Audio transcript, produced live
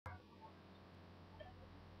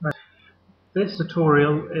This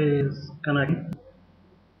tutorial is gonna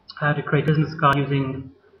how to create a business card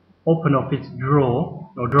using OpenOffice Draw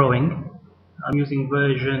or Drawing. I'm using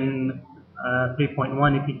version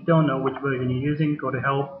 3.1. If you don't know which version you're using, go to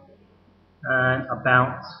Help and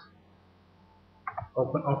About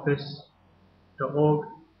OpenOffice.org,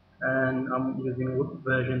 and I'm using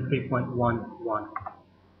version 3.11.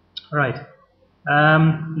 Right.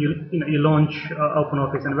 You launch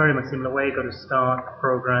OpenOffice in a very much similar way. Go to Start,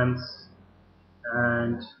 Programs,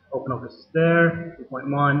 and OpenOffice is there,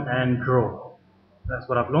 2.1, and Draw. That's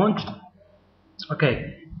what I've launched.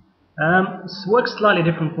 Okay, this works slightly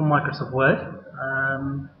different from Microsoft Word.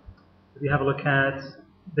 If you have a look at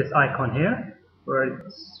this icon here, where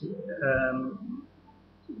it's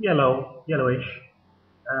yellowish,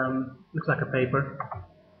 looks like a paper.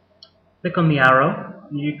 Click on the arrow.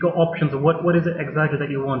 You've got options of what is it exactly that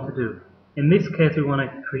you want to do. In this case, we want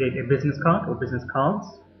to create a business card or business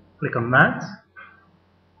cards. Click on that.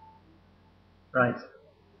 Right.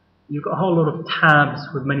 You've got a whole lot of tabs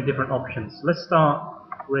with many different options. Let's start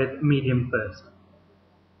with medium first.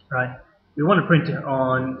 Right. We want to print it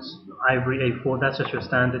on ivory A4. That's just your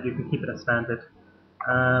standard. You can keep it as standard.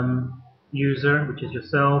 User, which is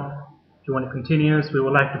yourself. If you want it continuous, we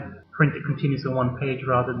would like to print it continuous on one page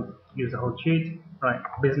rather than use the whole sheet. Right.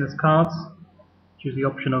 Business cards. Choose the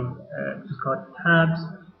option of business card tabs.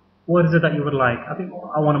 What is it that you would like? I think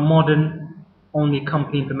I want a modern, only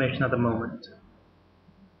company information at the moment.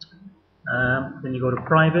 Then you go to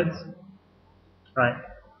private. Right.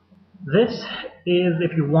 This is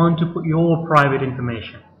if you want to put your private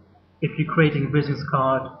information. If you're creating a business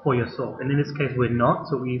card for yourself. And in this case we're not,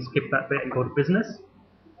 so we skip that bit and go to business.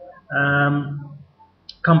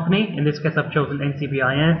 Company, in this case I've chosen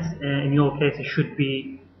NCBIS. In your case it should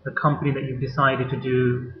be the company that you've decided to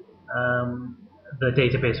do the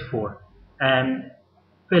database for. And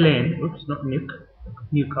fill in, oops, not New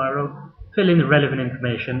Cairo. Fill in the relevant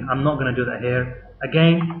information. I'm not going to do that here.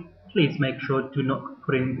 Again, please make sure to not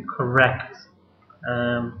put in the correct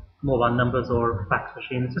mobile numbers or fax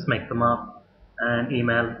machines. Just make them up and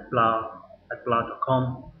email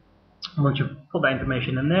blah@blah.com. Once you put that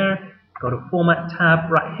information in there, go to Format tab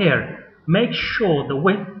right here. Make sure the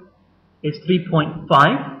width is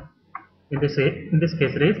 3.5. In this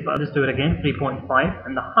case it is, but I'll just do it again, 3.5,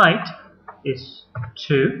 and the height is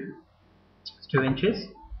 2. It's 2 inches.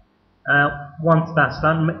 Once that's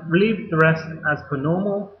done, leave the rest as per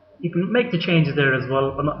normal. You can make the changes there as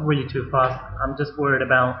well, but not really too fast. I'm just worried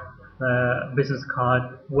about the business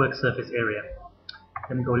card work surface area.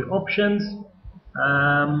 Then we go to options.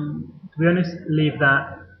 To be honest, leave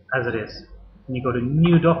that as it is. And you go to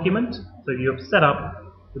new document. So you've set up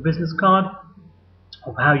the business card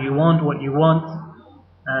of how you want, what you want,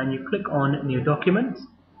 and you click on new document.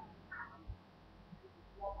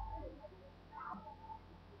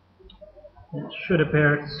 It should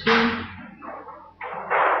appear soon.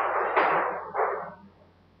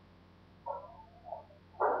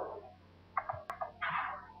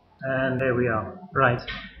 And there we are. Right.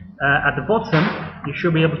 At the bottom, you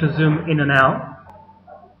should be able to zoom in and out.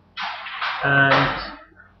 And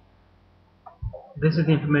this is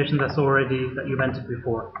the information that you've entered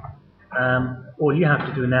before. All you have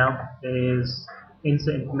to do now is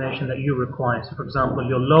insert information that you require. So for example,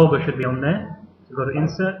 your logo should be on there. So go to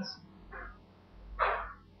Insert.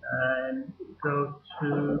 And go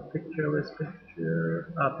to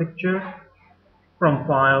picture from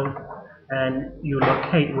file, and you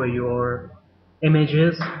locate where your image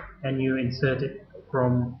is and you insert it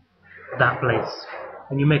from that place,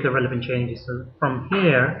 and you make the relevant changes. So from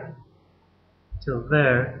here till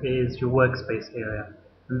there is your workspace area,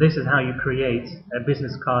 and this is how you create a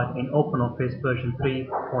business card in OpenOffice version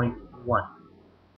 3.1.